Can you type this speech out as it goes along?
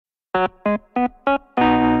Yeah,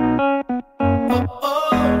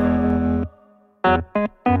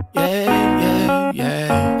 yeah,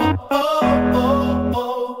 yeah.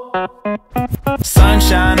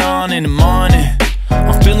 Sunshine on in the morning.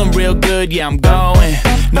 I'm feeling real good, yeah, I'm going.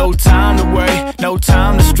 No time to worry, no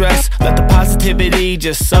time to stress. Let the positivity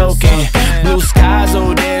just soak in. Blue skies,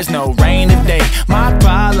 oh, there's no rain today. My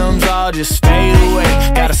problems all just fade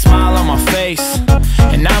away. Got a smile on my face,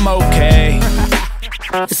 and I'm okay.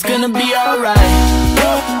 It's gonna be alright.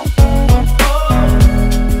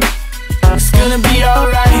 It's gonna be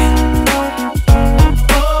alright.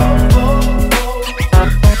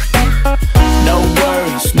 No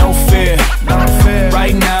worries, no fear.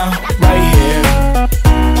 Right now, right here.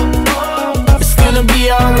 It's gonna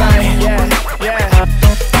be alright.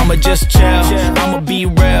 I'ma just chill, I'ma be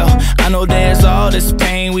real. I know there's all this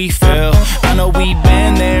pain we feel. I know we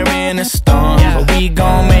been there in a storm, but we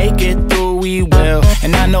gon' make it through, we will.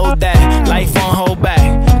 And I know that life won't hold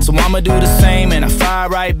back, so I'ma do the same and I fire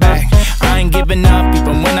right back. I ain't giving up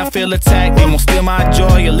even when I feel attacked. They won't steal my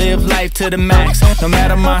joy or live life to the max. No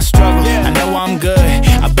matter my struggle, I know I'm good.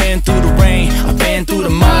 I've been through the rain, I've been through the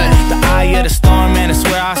mud. The eye of the storm, man, it's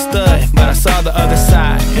where I stood. But I saw the other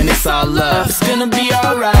side, and it's all love. It's gonna be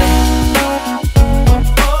alright.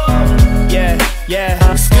 Yeah,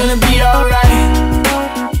 yeah, it's gonna be alright.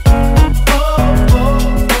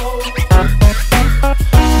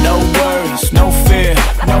 No worries, no fear,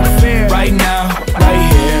 no fear. Right now, right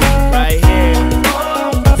here, right here.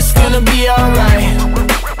 It's gonna be alright.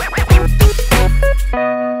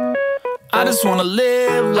 I just wanna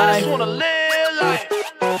live life.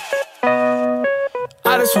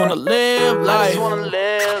 I just wanna live life.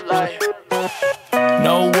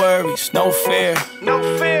 No worries, no fear.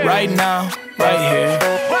 Right now, right here.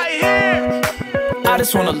 I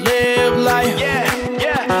just wanna live life.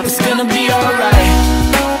 It's gonna be alright.